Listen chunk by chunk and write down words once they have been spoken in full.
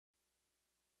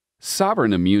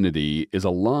Sovereign immunity is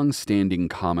a long-standing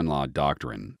common law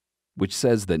doctrine which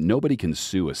says that nobody can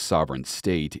sue a sovereign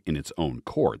state in its own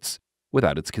courts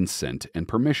without its consent and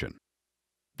permission.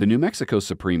 The New Mexico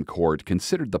Supreme Court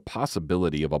considered the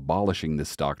possibility of abolishing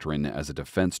this doctrine as a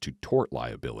defense to tort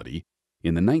liability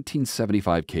in the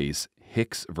 1975 case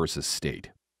Hicks v. State.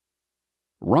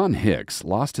 Ron Hicks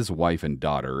lost his wife and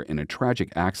daughter in a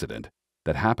tragic accident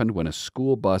that happened when a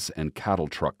school bus and cattle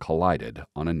truck collided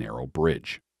on a narrow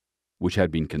bridge, which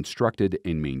had been constructed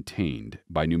and maintained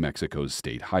by New Mexico's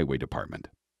State Highway Department.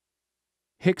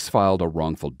 Hicks filed a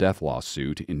wrongful death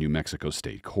lawsuit in New Mexico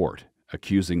State Court,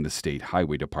 accusing the State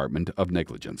Highway Department of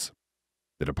negligence.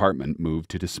 The department moved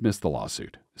to dismiss the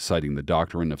lawsuit, citing the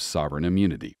doctrine of sovereign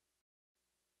immunity.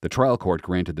 The trial court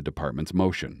granted the department's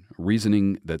motion,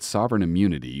 reasoning that sovereign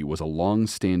immunity was a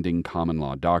long-standing common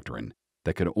law doctrine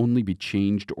that could only be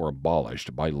changed or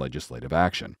abolished by legislative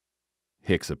action.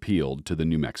 Hicks appealed to the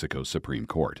New Mexico Supreme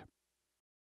Court.